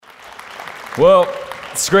Well,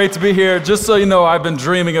 it's great to be here. Just so you know, I've been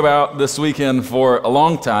dreaming about this weekend for a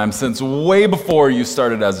long time, since way before you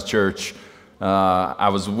started as a church. I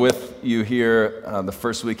was with you here the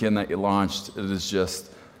first weekend that you launched. It is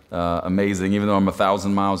just amazing. Even though I'm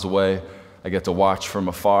 1,000 miles away, I get to watch from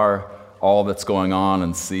afar all that's going on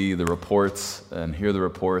and see the reports and hear the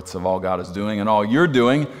reports of all God is doing and all you're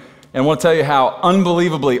doing. And I want to tell you how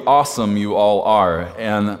unbelievably awesome you all are.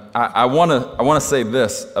 And I want to say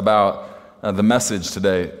this about the message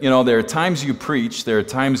today. You know, there are times you preach, there are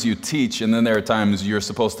times you teach, and then there are times you're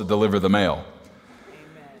supposed to deliver the mail.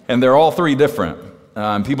 Amen. And they're all three different.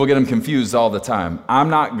 People get them confused all the time. I'm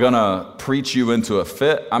not going to preach you into a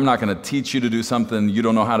fit. I'm not going to teach you to do something you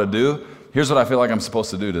don't know how to do. Here's what I feel like I'm supposed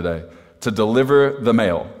to do today: to deliver the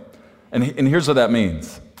mail. And here's what that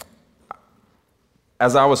means.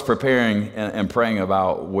 As I was preparing and praying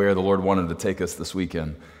about where the Lord wanted to take us this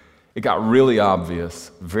weekend, it got really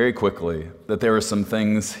obvious very quickly that there were some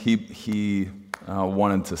things he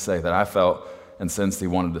wanted to say, that I felt and sensed he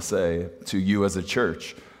wanted to say to you as a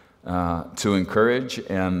church, to encourage.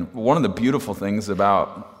 And one of the beautiful things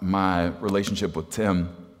about my relationship with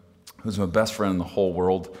Tim, who's my best friend in the whole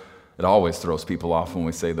world, it always throws people off when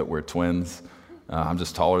we say that we're twins. I'm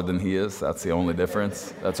just taller than he is. That's the only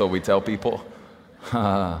difference. That's what we tell people.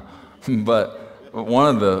 But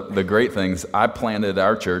one of the great things, I planted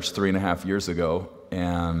our church 3.5 years ago,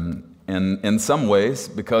 and in some ways,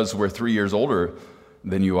 because we're 3 years older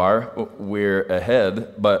than you are, we're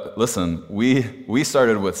ahead. But listen, we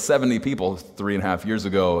started with 70 people 3.5 years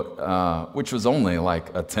ago, which was only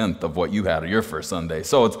like a tenth of what you had your first Sunday.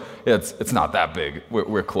 So it's not that big.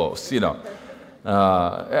 We're close, you know.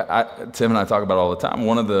 Tim and I talk about it all the time.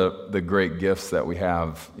 One of the great gifts that we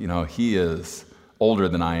have, you know, he is older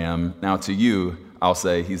than I am. Now to you, I'll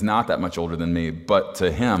say he's not that much older than me, but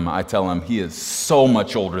to him, I tell him he is so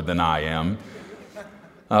much older than I am.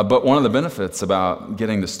 But one of the benefits about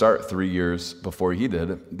getting to start 3 years before he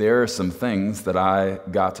did, there are some things that I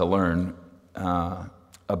got to learn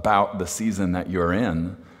about the season that you're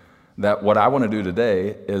in, that what I want to do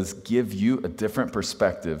today is give you a different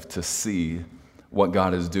perspective to see what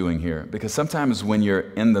God is doing here. Because sometimes when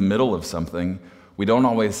you're in the middle of something, we don't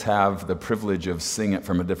always have the privilege of seeing it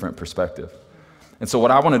from a different perspective. And so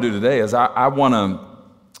what I want to do today is I want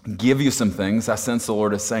to give you some things I sense the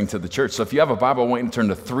Lord is saying to the church. So if you have a Bible, I want you to turn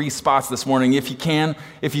to 3 spots this morning if you can.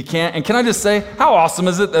 If you can't, and can I just say, how awesome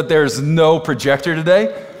is it that there's no projector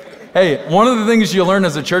today? Hey, one of the things you learn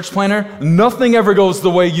as a church planner, nothing ever goes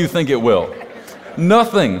the way you think it will.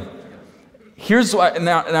 Nothing. Here's why,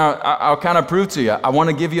 now I'll kind of prove to you. I want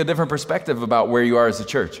to give you a different perspective about where you are as a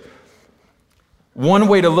church. One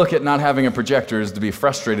way to look at not having a projector is to be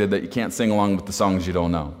frustrated that you can't sing along with the songs you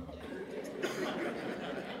don't know.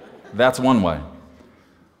 That's one way.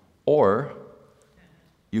 Or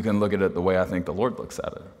you can look at it the way I think the Lord looks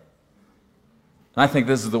at it. And I think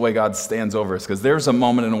this is the way God stands over us, because there's a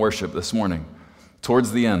moment in worship this morning,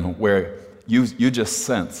 towards the end, where you just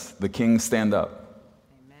sense the King stand up.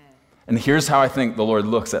 Amen. And here's how I think the Lord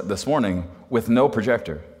looks at this morning with no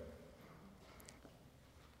projector.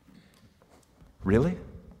 Really?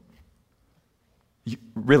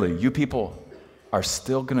 You people are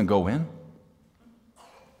still going to go in?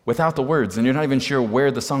 Without the words, and you're not even sure where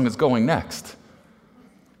the song is going next.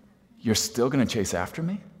 You're still going to chase after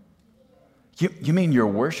me? You mean your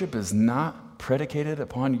worship is not predicated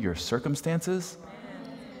upon your circumstances,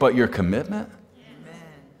 but your commitment?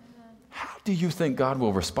 How do you think God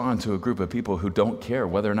will respond to a group of people who don't care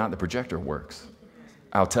whether or not the projector works?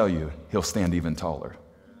 I'll tell you, he'll stand even taller.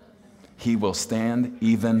 He will stand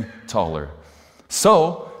even taller.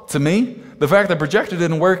 So, to me, the fact that projector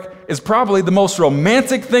didn't work is probably the most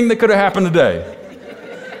romantic thing that could have happened today.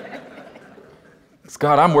 It's,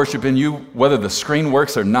 God, I'm worshiping you whether the screen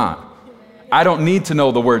works or not. I don't need to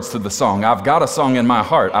know the words to the song. I've got a song in my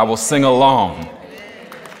heart. I will sing along.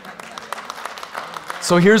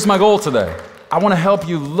 So here's my goal today. I want to help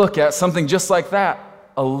you look at something just like that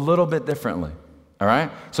a little bit differently. All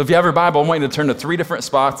right? So if you have your Bible, I want you to turn to 3 different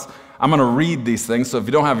spots. I'm going to read these things, so if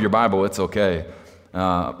you don't have your Bible, it's okay.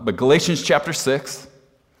 But Galatians chapter 6,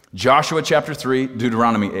 Joshua chapter 3,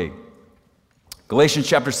 Deuteronomy 8. Galatians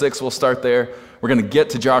chapter 6, we'll start there. We're going to get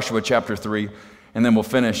to Joshua chapter 3, and then we'll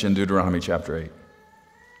finish in Deuteronomy chapter 8.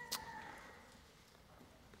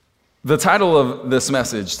 The title of this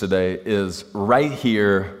message today is Right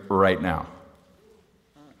Here, Right Now.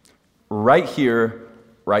 Right here,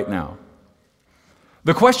 right now.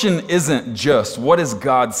 The question isn't just, what is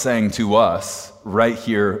God saying to us right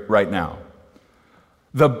here, right now?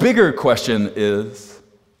 The bigger question is,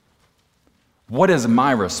 what is my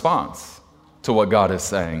response to what God is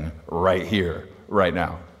saying right here, right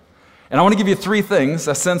now. And I want to give you three things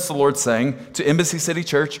I sense the Lord saying to Embassy City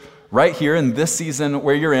Church right here in this season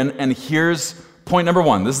where you're in. And here's point number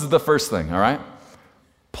one. This is the first thing, all right?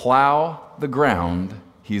 Plow the ground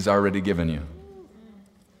He's already given you.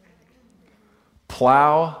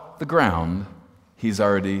 Plow the ground He's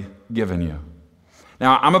already given you.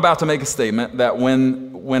 Now, I'm about to make a statement that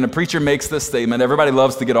when a preacher makes this statement, everybody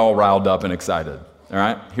loves to get all riled up and excited. All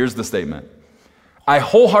right? Here's the statement. I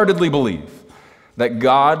wholeheartedly believe that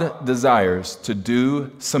God desires to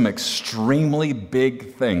do some extremely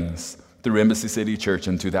big things through Embassy City Church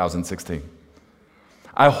in 2016.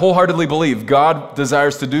 I wholeheartedly believe God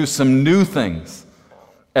desires to do some new things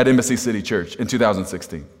at Embassy City Church in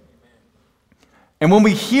 2016. And when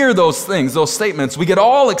we hear those things, those statements, we get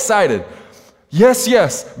all excited. Yes,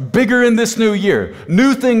 yes, bigger in this new year.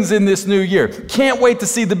 New things in this new year. Can't wait to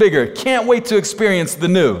see the bigger. Can't wait to experience the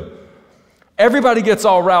new. Everybody gets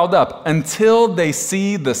all riled up until they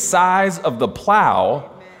see the size of the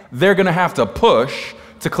plow they're going to have to push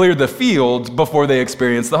to clear the field before they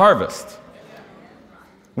experience the harvest.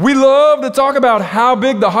 We love to talk about how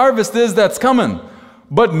big the harvest is that's coming,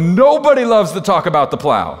 but nobody loves to talk about the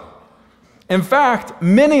plow. In fact,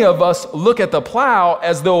 many of us look at the plow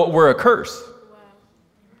as though it were a curse.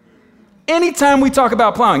 Anytime we talk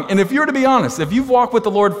about plowing, and if you're to be honest, if you've walked with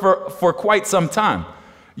the Lord for quite some time,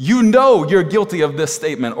 you know you're guilty of this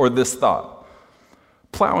statement or this thought.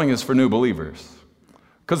 Plowing is for new believers.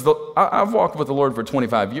 Because I've walked with the Lord for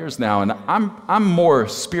 25 years now, and I'm more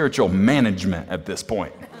spiritual management at this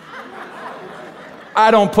point. I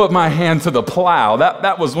don't put my hand to the plow.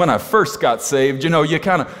 That was when I first got saved. You know, you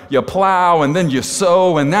plow and then you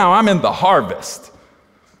sow, and now I'm in the harvest.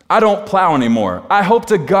 I don't plow anymore. I hope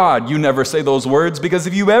to God you never say those words, because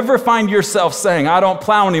if you ever find yourself saying, I don't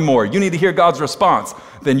plow anymore, you need to hear God's response.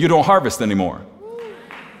 Then you don't harvest anymore.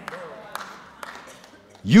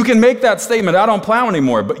 You can make that statement, I don't plow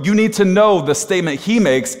anymore, but you need to know the statement He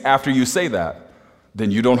makes after you say that.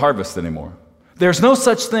 Then you don't harvest anymore. There's no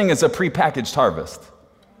such thing as a prepackaged harvest.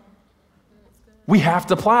 We have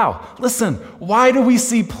to plow. Listen, why do we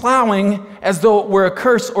see plowing as though it were a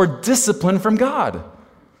curse or discipline from God?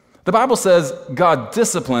 The Bible says God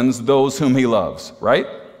disciplines those whom He loves, right?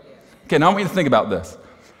 Okay, now I want you to think about this.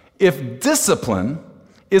 If discipline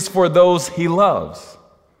is for those He loves,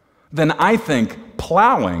 then I think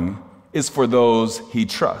plowing is for those He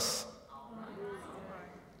trusts.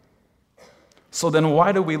 So then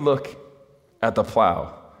why do we look at the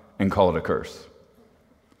plow and call it a curse?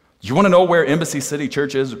 Do you want to know where Embassy City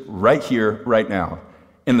Church is? Right here, right now,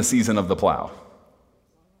 in the season of the plow.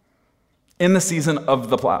 In the season of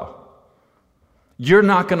the plow. You're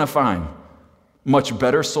not going to find much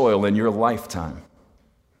better soil in your lifetime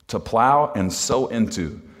to plow and sow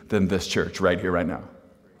into than this church right here, right now.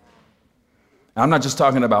 I'm not just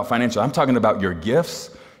talking about financial. I'm talking about your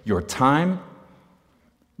gifts, your time.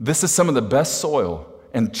 This is some of the best soil.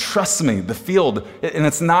 And trust me, the field, and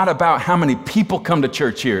it's not about how many people come to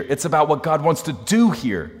church here. It's about what God wants to do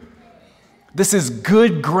here. This is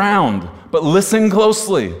good ground, but listen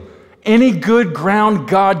closely. Any good ground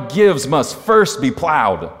God gives must first be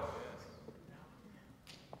plowed.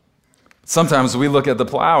 Sometimes we look at the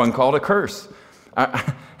plow and call it a curse.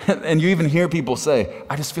 And you even hear people say,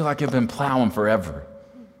 I just feel like I've been plowing forever.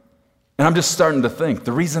 And I'm just starting to think,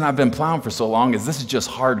 the reason I've been plowing for so long is this is just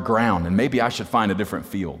hard ground, and maybe I should find a different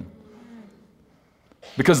field.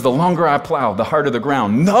 Because the longer I plow, the harder the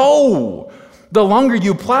ground. No! The longer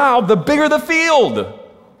you plow, the bigger the field.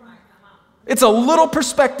 It's a little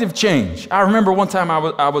perspective change. I remember one time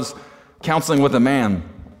I was counseling with a man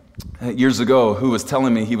years ago who was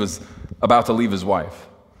telling me he was about to leave his wife.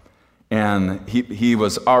 And he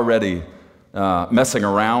was already messing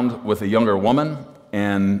around with a younger woman.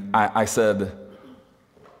 And I said,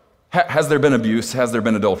 has there been abuse? Has there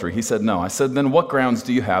been adultery? He said, no. I said, then what grounds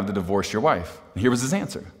do you have to divorce your wife? And here was his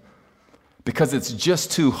answer. Because it's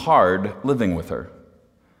just too hard living with her.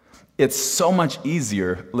 It's so much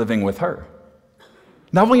easier living with her.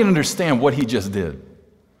 Now I want you to understand what he just did.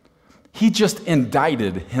 He just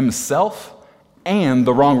indicted himself and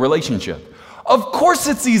the wrong relationship. Of course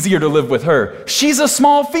it's easier to live with her. She's a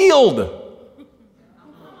small field.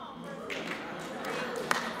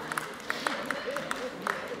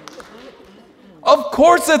 Of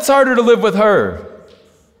course it's harder to live with her.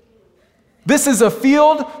 This is a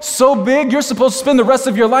field so big, you're supposed to spend the rest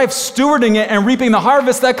of your life stewarding it and reaping the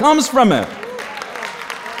harvest that comes from it.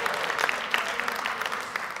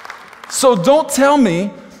 So don't tell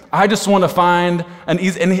me, I just want to find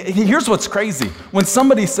Here's what's crazy. When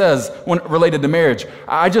somebody says, when related to marriage,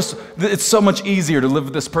 it's so much easier to live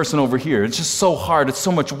with this person over here. It's just so hard. It's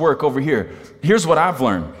so much work over here. Here's what I've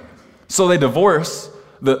learned. So they divorce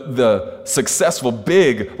the successful,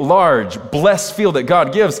 big, large, blessed field that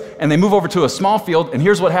God gives, and they move over to a small field, and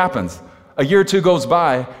here's what happens. A year or two goes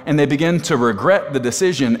by, and they begin to regret the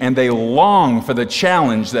decision, and they long for the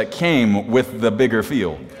challenge that came with the bigger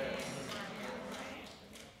field.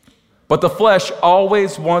 But the flesh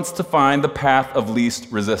always wants to find the path of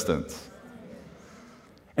least resistance.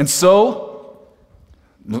 And so,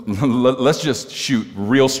 let's just shoot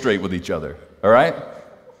real straight with each other, all right?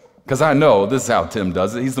 Because I know this is how Tim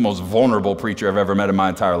does it. He's the most vulnerable preacher I've ever met in my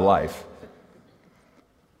entire life.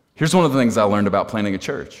 Here's one of the things I learned about planning a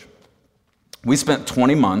church. We spent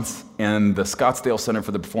 20 months in the Scottsdale Center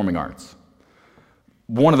for the Performing Arts,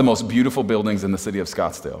 one of the most beautiful buildings in the city of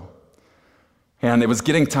Scottsdale. And it was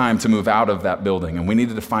getting time to move out of that building, and we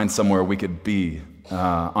needed to find somewhere we could be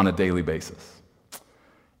on a daily basis.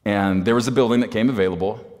 And there was a building that came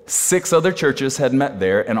available. 6 other churches had met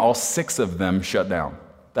there, and all 6 of them shut down.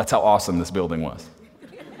 That's how awesome this building was.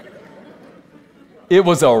 It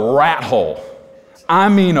was a rat hole. I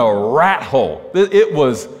mean a rat hole. It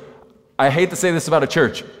was, I hate to say this about a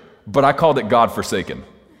church, but I called it God-forsaken.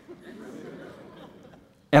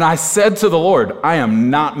 And I said to the Lord, I am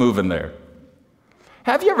not moving there.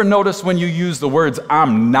 Have you ever noticed when you use the words,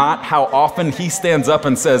 I'm not, how often he stands up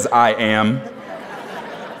and says, I am?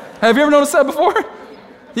 Have you ever noticed that before?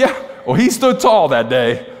 Yeah. Well, he stood tall that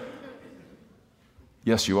day.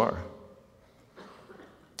 Yes, you are.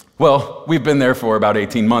 Well, we've been there for about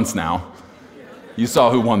 18 months now. You saw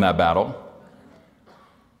who won that battle.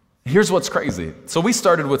 Here's what's crazy. So we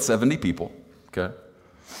started with 70 people, okay?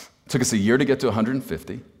 Took us a year to get to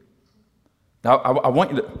 150. Now, I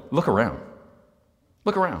want you to look around.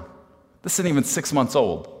 Look around. This isn't even 6 months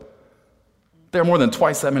old. There are more than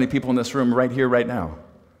twice that many people in this room right here, right now.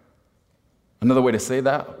 Another way to say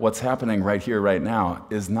that, what's happening right here, right now,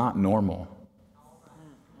 is not normal.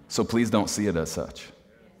 So please don't see it as such.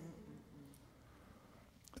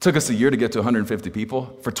 It took us a year to get to 150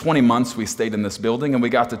 people. For 20 months, we stayed in this building, and we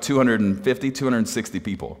got to 250, 260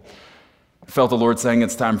 people. I felt the Lord saying,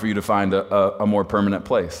 it's time for you to find a more permanent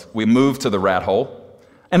place. We moved to the rat hole,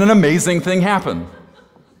 and an amazing thing happened.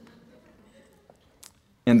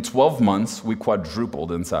 In 12 months, we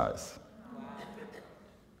quadrupled in size.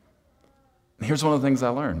 And here's one of the things I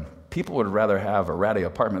learned. People would rather have a ratty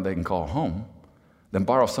apartment they can call home than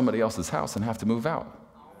borrow somebody else's house and have to move out.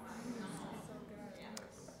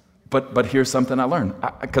 But here's something I learned.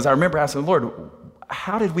 Because I remember asking the Lord,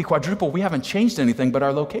 how did we quadruple? We haven't changed anything but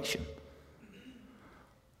our location.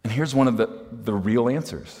 And here's one of the real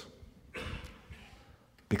answers.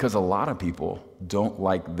 Because a lot of people don't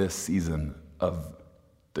like this season of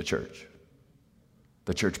the church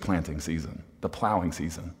planting season, the plowing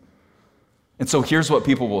season. And so here's what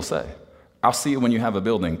people will say. I'll see you when you have a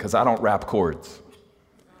building, because I don't rap chords.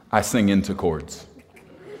 I sing into chords.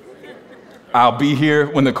 I'll be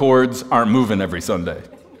here when the chords aren't moving every Sunday.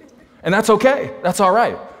 And that's okay. That's all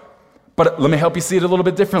right. But let me help you see it a little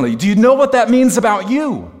bit differently. Do you know what that means about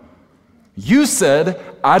you? You said,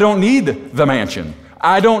 I don't need the mansion.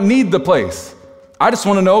 I don't need the place. I just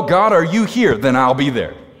want to know, God, are you here? Then I'll be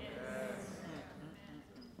there.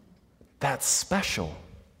 That's special.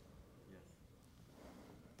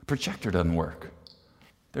 The projector doesn't work.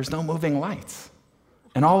 There's no moving lights.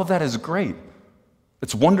 And all of that is great.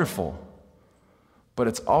 It's wonderful. But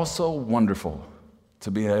it's also wonderful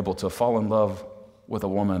to be able to fall in love with a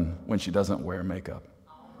woman when she doesn't wear makeup.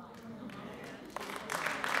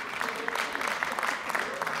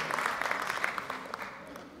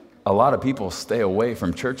 A lot of people stay away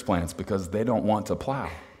from church plants because they don't want to plow.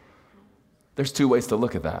 There's 2 ways to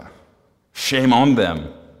look at that. Shame on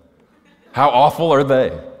them. How awful are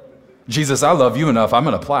they? Jesus, I love you enough, I'm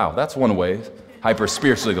going to plow. That's one way,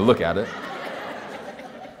 hyper-spiritually, to look at it.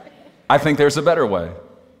 I think there's a better way.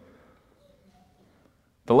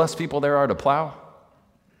 The less people there are to plow,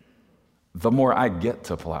 the more I get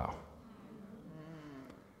to plow.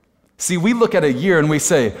 See, we look at a year and we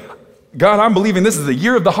say, God, I'm believing this is the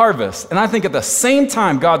year of the harvest. And I think at the same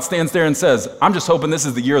time, God stands there and says, I'm just hoping this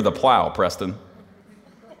is the year of the plow, Preston.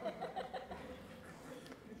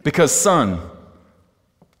 Because, son,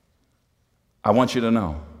 I want you to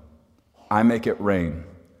know, I make it rain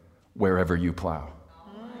wherever you plow.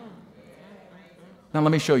 Now,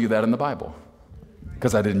 let me show you that in the Bible,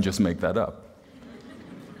 because I didn't just make that up.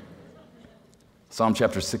 Psalm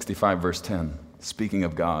chapter 65, verse 10, speaking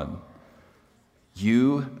of God,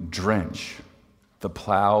 you drench the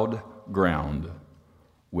plowed ground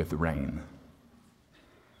with rain.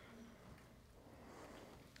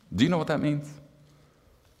 Do you know what that means?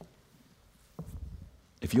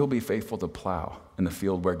 If you'll be faithful to plow in the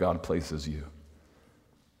field where God places you,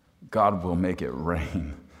 God will make it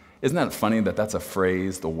rain. Isn't that funny that that's a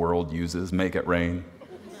phrase the world uses, make it rain?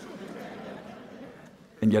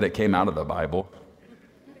 And yet it came out of the Bible.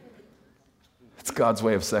 It's God's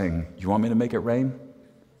way of saying, you want me to make it rain?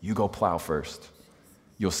 You go plow first.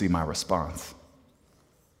 You'll see my response.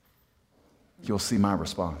 You'll see my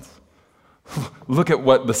response. Look at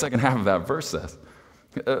what the second half of that verse says.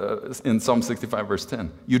 In Psalm 65, verse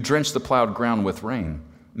 10. You drench the plowed ground with rain,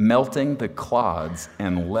 melting the clods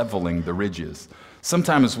and leveling the ridges.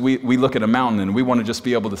 Sometimes we look at a mountain and we want to just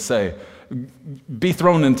be able to say, be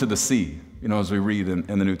thrown into the sea, as we read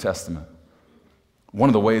in the New Testament. One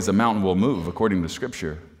of the ways a mountain will move, according to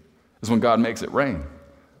Scripture, is when God makes it rain.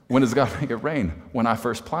 When does God make it rain? When I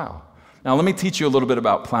first plow. Now, let me teach you a little bit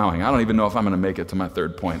about plowing. I don't even know if I'm going to make it to my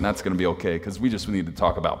third point, and that's going to be okay, because we just need to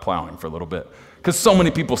talk about plowing for a little bit, because so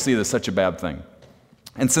many people see this as such a bad thing.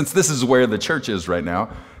 And since this is where the church is right now,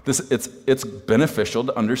 it's beneficial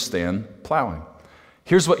to understand plowing.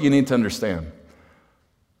 Here's what you need to understand.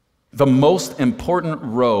 The most important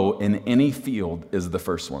row in any field is the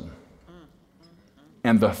first one.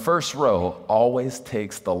 And the first row always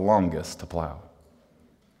takes the longest to plow.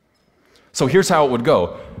 So here's how it would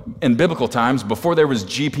go. In biblical times, before there was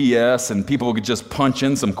GPS and people could just punch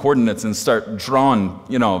in some coordinates and start drawing,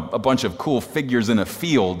 a bunch of cool figures in a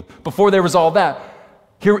field, before there was all that,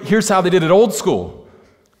 here's how they did it old school.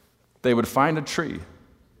 They would find a tree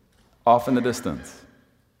off in the distance,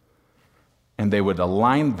 and they would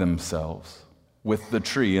align themselves with the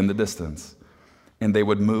tree in the distance, and they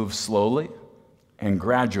would move slowly and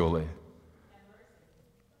gradually,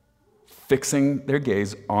 fixing their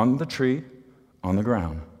gaze on the tree, on the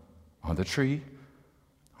ground, on the tree,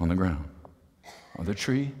 on the ground, on the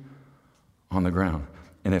tree, on the ground.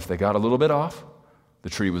 And if they got a little bit off, the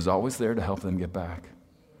tree was always there to help them get back.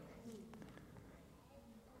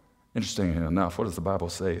 Interesting enough, what does the Bible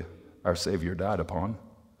say our Savior died upon?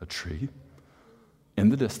 A tree in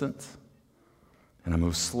the distance, and I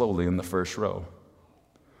move slowly in the first row.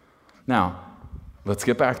 Now, let's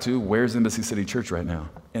get back to where's Embassy City Church right now?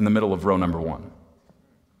 In the middle of row number 1.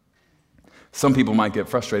 Some people might get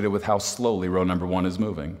frustrated with how slowly row number 1 is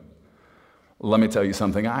moving. Let me tell you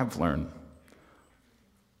something I've learned.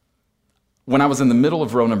 When I was in the middle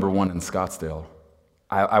of row number 1 in Scottsdale,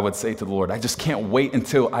 I would say to the Lord, I just can't wait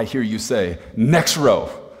until I hear you say, next row.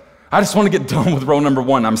 I just want to get done with row number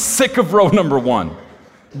 1. I'm sick of row number 1.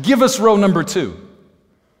 Give us row number 2.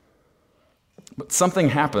 But something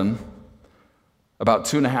happened about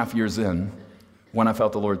 2.5 years in when I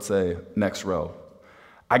felt the Lord say, next row.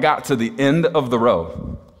 I got to the end of the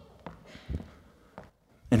row,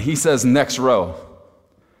 and he says, next row.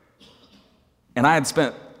 And I had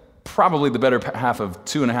spent probably the better half of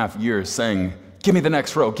 2.5 years saying, give me the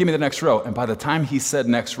next row, give me the next row. And by the time he said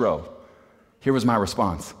next row, here was my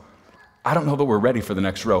response. I don't know that we're ready for the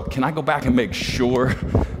next row. Can I go back and make sure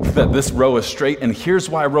that this row is straight? And here's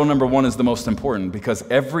why row number 1 is the most important, because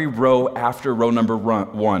every row after row number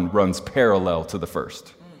 1 runs parallel to the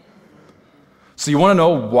first. So you want to know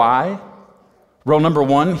why row number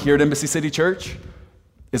 1 here at Embassy City Church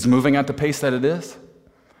is moving at the pace that it is?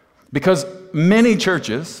 Because many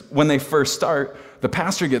churches, when they first start, the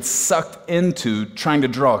pastor gets sucked into trying to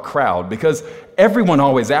draw a crowd, because everyone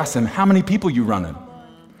always asks him, how many people you running?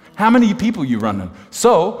 How many people you running?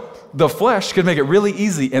 So the flesh could make it really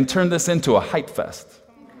easy and turn this into a hype fest.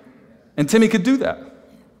 And Timmy could do that.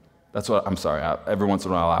 That's what, I'm sorry, every once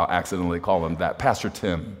in a while I'll accidentally call him that, Pastor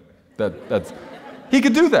Tim. He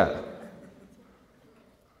could do that.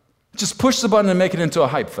 Just push the button and make it into a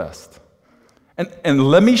hype fest. And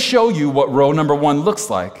let me show you what row number 1 looks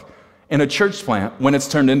like in a church plant when it's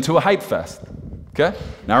turned into a hype fest. Okay?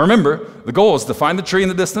 Now remember, the goal is to find the tree in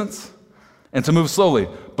the distance and to move slowly.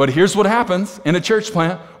 But here's what happens in a church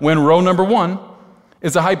plant when row number 1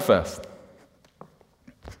 is a hype fest.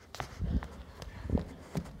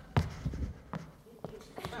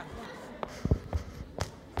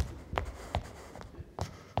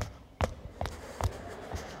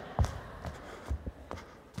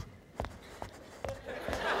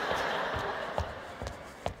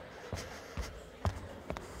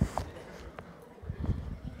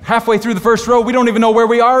 Halfway through the first row, we don't even know where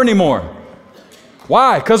we are anymore.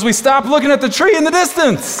 Why? Because we stopped looking at the tree in the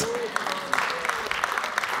distance.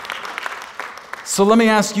 So let me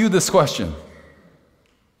ask you this question.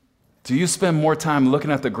 Do you spend more time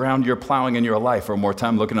looking at the ground you're plowing in your life, or more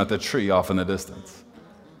time looking at the tree off in the distance?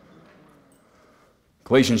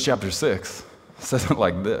 Galatians chapter 6 says it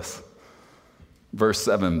like this. Verse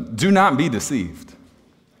 7, do not be deceived.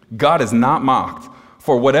 God is not mocked.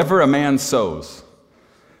 For whatever a man sows,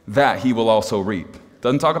 that he will also reap.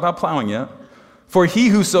 Doesn't talk about plowing yet. For he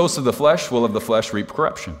who sows to the flesh will of the flesh reap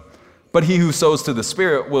corruption. But he who sows to the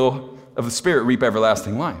Spirit will of the Spirit reap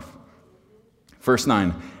everlasting life. Verse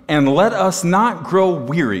 9, and let us not grow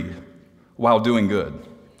weary while doing good.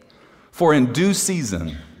 For in due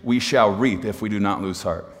season we shall reap if we do not lose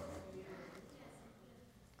heart.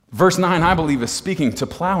 Verse 9, I believe, is speaking to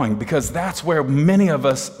plowing because that's where many of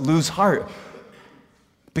us lose heart.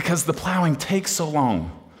 Because the plowing takes so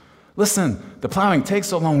long. Listen, the plowing takes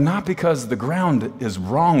so long not because the ground is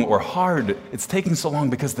wrong or hard. It's taking so long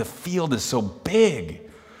because the field is so big.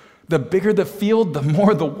 The bigger the field, the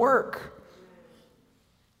more the work.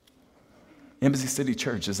 Embassy City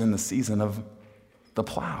Church is in the season of the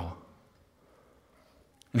plow.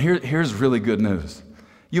 And here's really good news.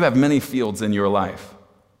 You have many fields in your life.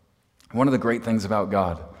 One of the great things about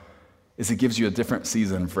God is He gives you a different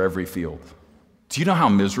season for every field. Do you know how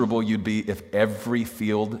miserable you'd be if every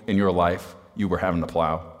field in your life you were having to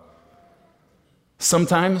plow?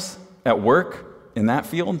 Sometimes at work, in that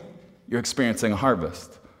field, you're experiencing a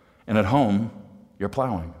harvest. And at home, you're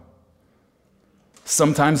plowing.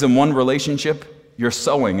 Sometimes in one relationship, you're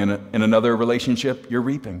sowing. And in another relationship, you're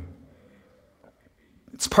reaping.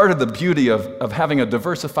 It's part of the beauty of having a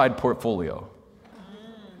diversified portfolio.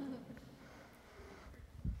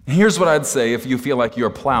 Here's what I'd say if you feel like you're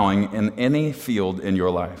plowing in any field in your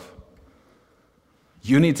life.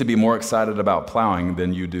 You need to be more excited about plowing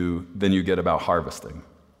than you get about harvesting.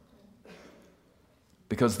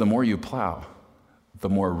 Because the more you plow, the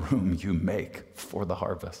more room you make for the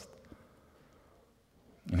harvest.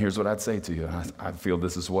 And here's what I'd say to you. I feel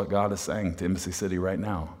this is what God is saying to Embassy City right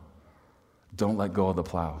now. Don't let go of the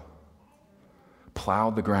plow. Plow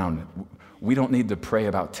the ground. We don't need to pray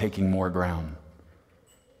about taking more ground.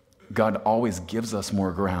 God always gives us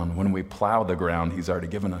more ground. When we plow the ground He's already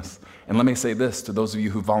given us. And let me say this to those of you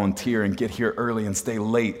who volunteer and get here early and stay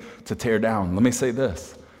late to tear down. Let me say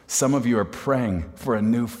this. Some of you are praying for a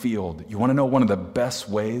new field. You want to know one of the best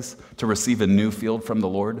ways to receive a new field from the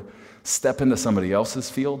Lord? Step into somebody else's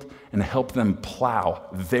field and help them plow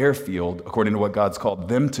their field according to what God's called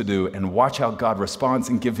them to do, and watch how God responds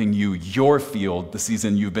in giving you your field, the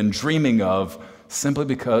season you've been dreaming of, simply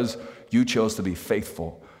because you chose to be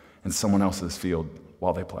faithful in someone else's field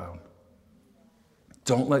while they plowed.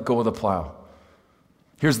 Don't let go of the plow.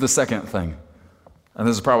 Here's the second thing, and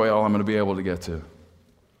this is probably all I'm going to be able to get to.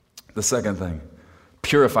 The second thing,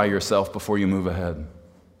 purify yourself before you move ahead.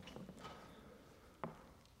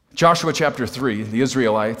 Joshua chapter 3, the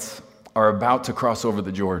Israelites are about to cross over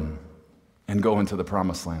the Jordan and go into the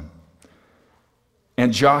promised land.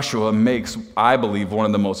 And Joshua makes, I believe, one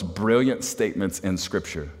of the most brilliant statements in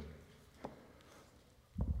Scripture.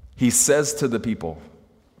 He says to the people,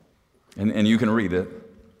 and you can read it,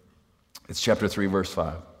 it's chapter 3, verse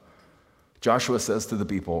 5. Joshua says to the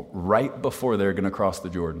people, right before they're going to cross the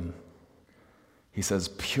Jordan, he says,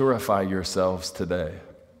 purify yourselves today,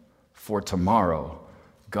 for tomorrow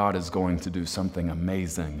God is going to do something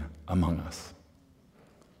amazing among us.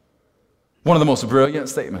 One of the most brilliant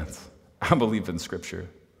statements, I believe, in Scripture.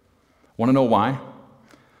 Want to know why?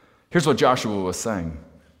 Here's what Joshua was saying.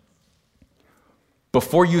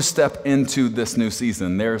 Before you step into this new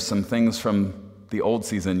season, there are some things from the old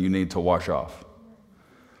season you need to wash off.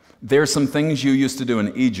 There are some things you used to do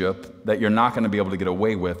in Egypt that you're not going to be able to get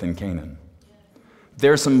away with in Canaan.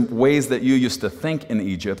 There are some ways that you used to think in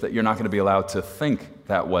Egypt that you're not going to be allowed to think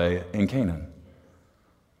that way in Canaan.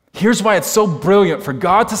 Here's why it's so brilliant for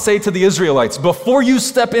God to say to the Israelites, before you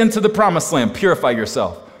step into the promised land, purify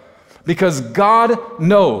yourself. Because God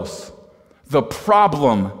knows the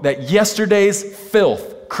problem that yesterday's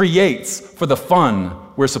filth creates for the fun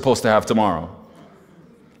we're supposed to have tomorrow.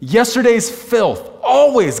 Yesterday's filth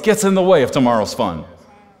always gets in the way of tomorrow's fun.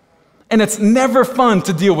 And it's never fun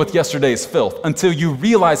to deal with yesterday's filth until you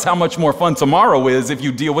realize how much more fun tomorrow is if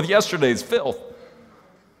you deal with yesterday's filth.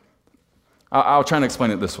 I'll try and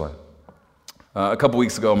explain it this way. A couple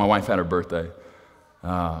weeks ago, my wife had her birthday,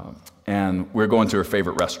 and we were going to her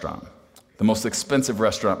favorite restaurant, the most expensive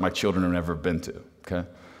restaurant my children have ever been to, okay?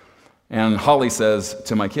 And Holly says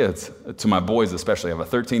to my kids, to my boys especially, I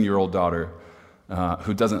have a 13-year-old daughter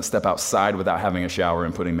who doesn't step outside without having a shower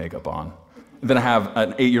and putting makeup on. Then I have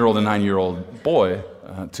an 8-year-old and 9-year-old boy,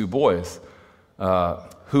 two boys,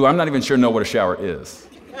 who I'm not even sure know what a shower is.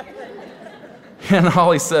 And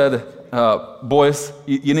Holly said, boys,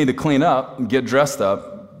 you need to clean up and get dressed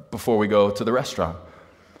up before we go to the restaurant.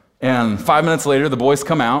 And 5 minutes later, the boys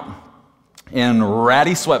come out in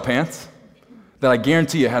ratty sweatpants that I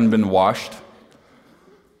guarantee you hadn't been washed.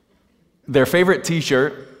 Their favorite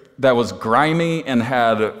t-shirt that was grimy and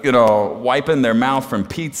had, wiping their mouth from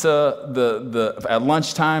pizza at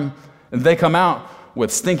lunchtime, and they come out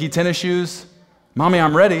with stinky tennis shoes. Mommy,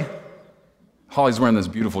 I'm ready. Holly's wearing this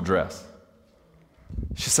beautiful dress.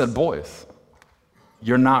 She said, boys,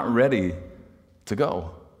 you're not ready to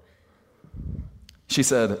go. She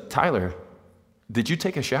said, Tyler, did you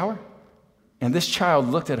take a shower? And this child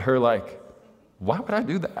looked at her like, why would I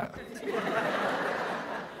do that?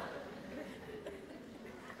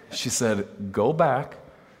 She said, go back,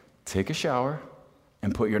 take a shower,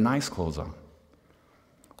 and put your nice clothes on.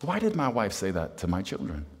 Why did my wife say that to my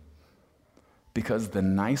children? Because the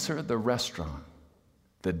nicer the restaurant,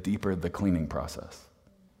 the deeper the cleaning process.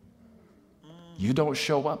 You don't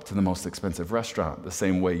show up to the most expensive restaurant the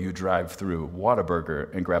same way you drive through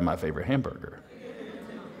Whataburger and grab my favorite hamburger.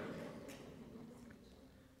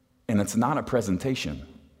 And it's not a presentation,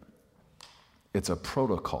 it's a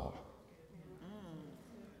protocol.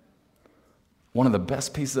 One of the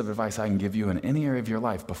best pieces of advice I can give you in any area of your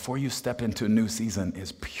life before you step into a new season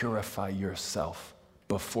is purify yourself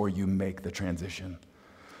before you make the transition.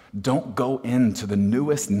 Don't go into the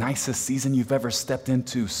newest, nicest season you've ever stepped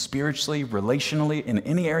into spiritually, relationally, in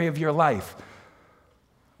any area of your life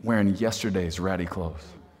wearing yesterday's ratty clothes.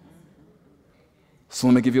 So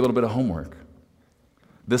let me give you a little bit of homework.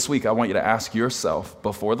 This week, I want you to ask yourself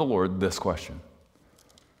before the Lord this question.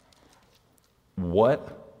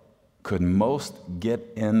 What could most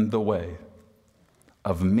get in the way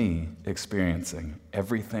of me experiencing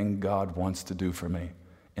everything God wants to do for me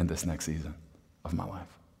in this next season of my life?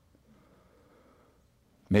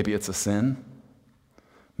 Maybe it's a sin.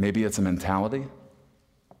 Maybe it's a mentality.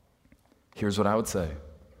 Here's what I would say.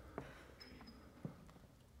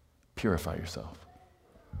 Purify yourself.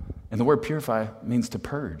 And the word purify means to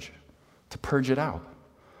purge it out.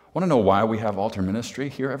 Want to know why we have altar ministry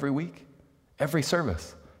here every week? Every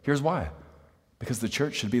service. Here's why. Because the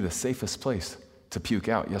church should be the safest place to puke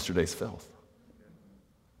out yesterday's filth.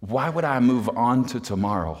 Why would I move on to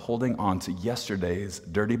tomorrow holding on to yesterday's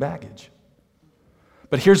dirty baggage?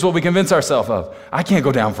 But here's what we convince ourselves of. I can't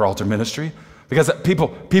go down for altar ministry because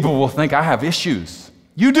people will think I have issues.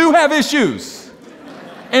 You do have issues.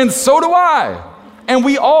 And so do I. And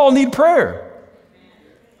we all need prayer.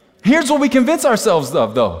 Here's what we convince ourselves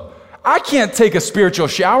of, though. I can't take a spiritual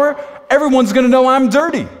shower. Everyone's going to know I'm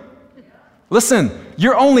dirty. Listen,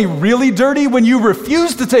 you're only really dirty when you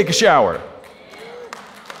refuse to take a shower.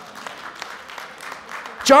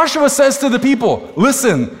 Joshua says to the people,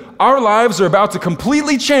 listen, our lives are about to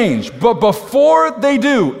completely change, but before they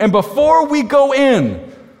do, and before we go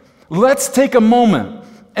in, let's take a moment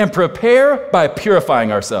and prepare by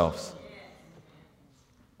purifying ourselves.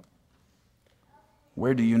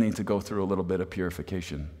 Where do you need to go through a little bit of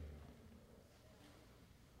purification?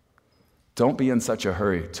 Don't be in such a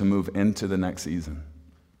hurry to move into the next season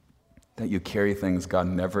that you carry things God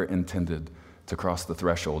never intended to cross the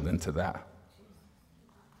threshold into that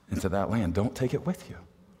land. Don't take it with you.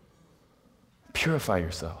 Purify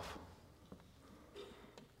yourself.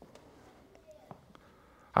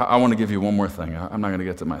 I want to give you one more thing. I'm not going to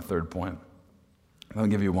get to my third point. I'm going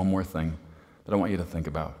to give you one more thing that I want you to think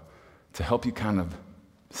about to help you kind of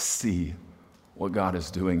see what God is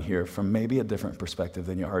doing here from maybe a different perspective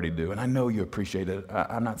than you already do. And I know you appreciate it.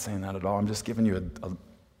 I'm not saying that at all. I'm just giving you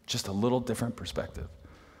just a little different perspective.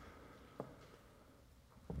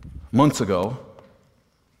 Months ago,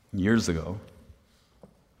 years ago,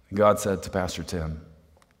 God said to Pastor Tim,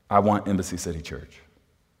 I want Embassy City Church.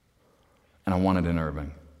 And I want it in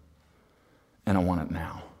Irving. And I want it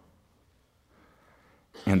now.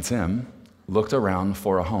 And Tim looked around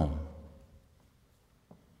for a home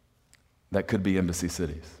that could be Embassy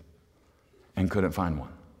Cities and couldn't find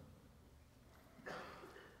one.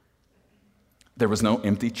 There was no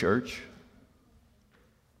empty church.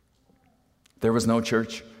 There was no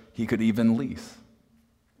church he could even lease.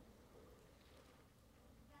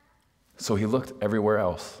 So he looked everywhere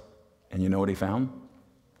else, and you know what he found?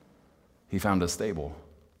 He found a stable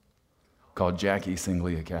called Jackie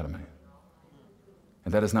Singley Academy.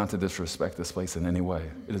 And that is not to disrespect this place in any way.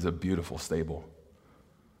 It is a beautiful stable.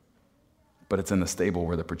 But it's in the stable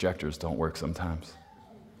where the projectors don't work sometimes.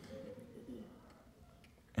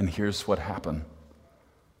 And here's what happened.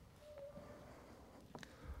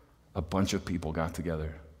 A bunch of people got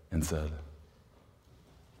together and said,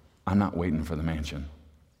 I'm not waiting for the mansion.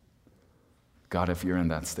 God, if you're in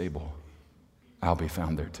that stable, I'll be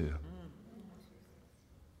found there too.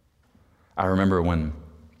 I remember when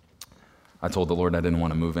I told the Lord I didn't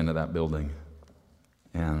want to move into that building.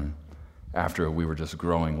 And after we were just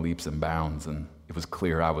growing leaps and bounds, and it was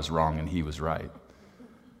clear I was wrong and he was right.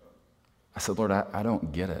 I said, Lord, I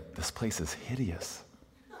don't get it. This place is hideous.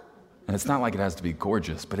 And it's not like it has to be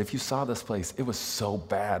gorgeous, but if you saw this place, it was so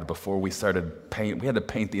bad before we started paint. We had to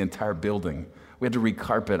paint the entire building. We had to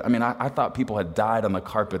recarpet. I mean, I thought people had died on the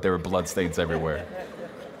carpet. There were bloodstains everywhere.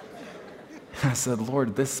 I said,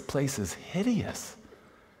 Lord, this place is hideous.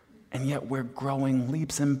 And yet we're growing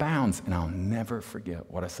leaps and bounds. And I'll never forget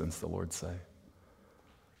what I sensed the Lord say.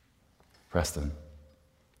 Preston,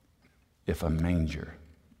 if a manger,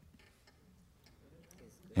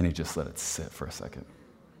 and he just let it sit for a second.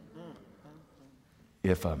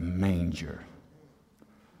 If a manger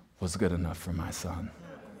was good enough for my son,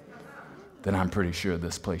 then I'm pretty sure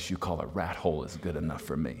this place you call a rat hole is good enough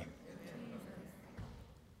for me.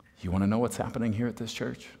 You want to know what's happening here at this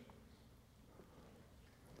church?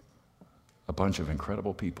 A bunch of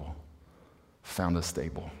incredible people found a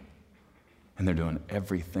stable, and they're doing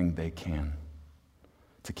everything they can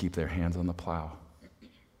to keep their hands on the plow,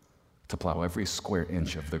 to plow every square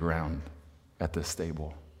inch of the ground at this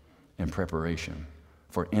stable in preparation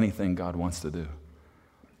for anything God wants to do.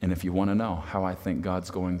 And if you want to know how I think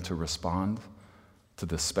God's going to respond to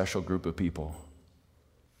this special group of people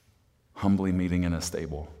humbly meeting in a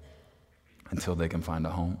stable until they can find a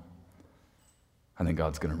home, I think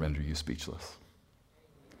God's going to render you speechless.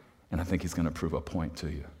 And I think he's going to prove a point to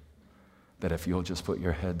you that if you'll just put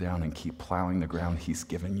your head down and keep plowing the ground he's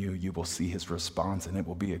given you, you will see his response, and it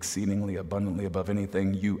will be exceedingly abundantly above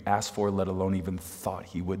anything you asked for, let alone even thought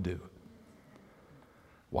he would do.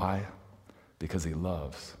 Why? Because he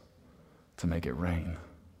loves to make it rain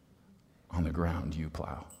on the ground you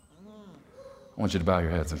plow. I want you to bow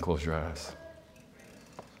your heads and close your eyes.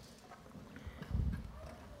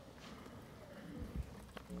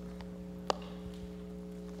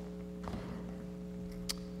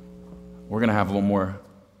 We're going to have a little more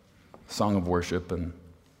song of worship, and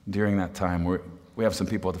during that time, we have some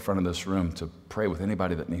people at the front of this room to pray with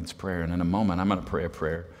anybody that needs prayer. And in a moment, I'm going to pray a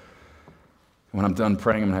prayer. When I'm done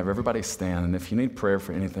praying, I'm going to have everybody stand. And if you need prayer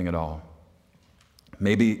for anything at all,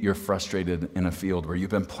 maybe you're frustrated in a field where you've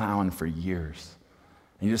been plowing for years,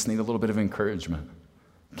 and you just need a little bit of encouragement.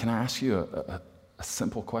 Can I ask you a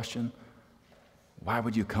simple question? Why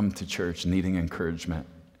would you come to church needing encouragement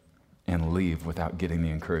and leave without getting the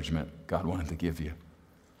encouragement God wanted to give you?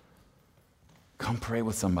 Come pray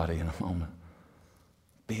with somebody in a moment.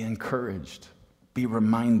 Be encouraged. Be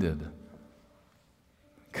reminded.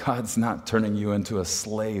 God's not turning you into a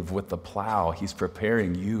slave with the plow. He's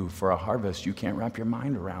preparing you for a harvest you can't wrap your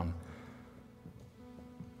mind around.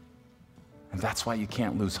 And that's why you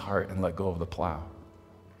can't lose heart and let go of the plow.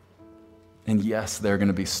 And yes, there are going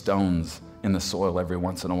to be stones in the soil every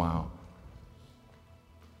once in a while.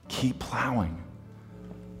 Keep plowing.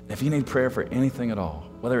 If you need prayer for anything at all,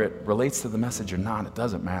 whether it relates to the message or not, it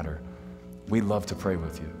doesn't matter. We'd love to pray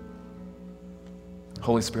with you.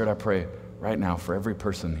 Holy Spirit, I pray right now for every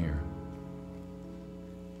person here.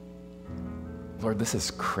 Lord, this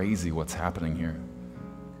is crazy what's happening here.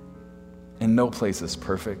 And no place is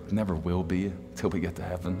perfect, never will be till we get to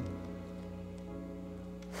heaven.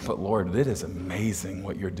 But Lord, it is amazing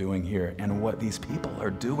what you're doing here and what these people are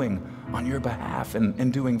doing on your behalf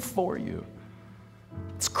and doing for you.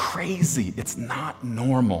 It's crazy. It's not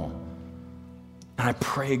normal. And I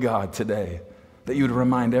pray, God, today that you would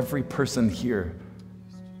remind every person here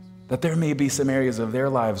that there may be some areas of their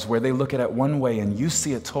lives where they look at it one way and you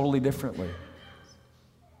see it totally differently.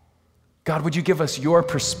 God, would you give us your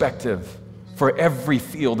perspective for every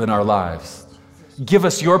field in our lives? Give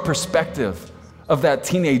us your perspective of that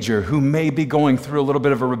teenager who may be going through a little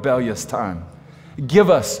bit of a rebellious time. Give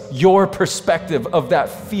us your perspective of that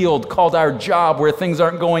field called our job where things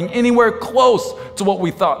aren't going anywhere close to what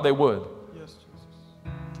we thought they would. Yes, Jesus.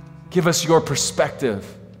 Give us your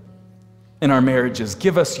perspective in our marriages.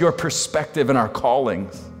 Give us your perspective in our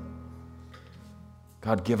callings.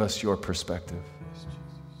 God, give us your perspective. Yes,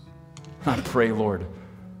 Jesus. I pray, Lord,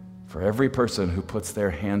 for every person who puts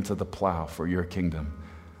their hand to the plow for your kingdom.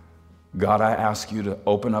 God, I ask you to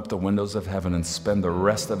open up the windows of heaven and spend the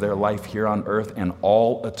rest of their life here on earth and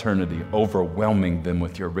all eternity overwhelming them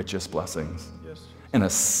with your richest blessings. Yes. In a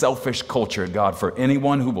selfish culture, God, for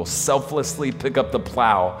anyone who will selflessly pick up the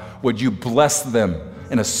plow, would you bless them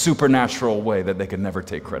in a supernatural way that they could never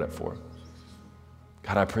take credit for?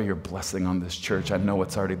 God, I pray your blessing on this church. I know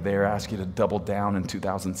it's already there. I ask you to double down in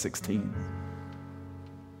 2016.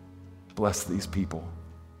 Bless these people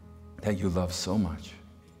that you love so much.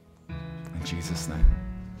 In Jesus' name,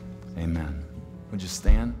 amen. Would you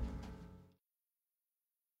stand?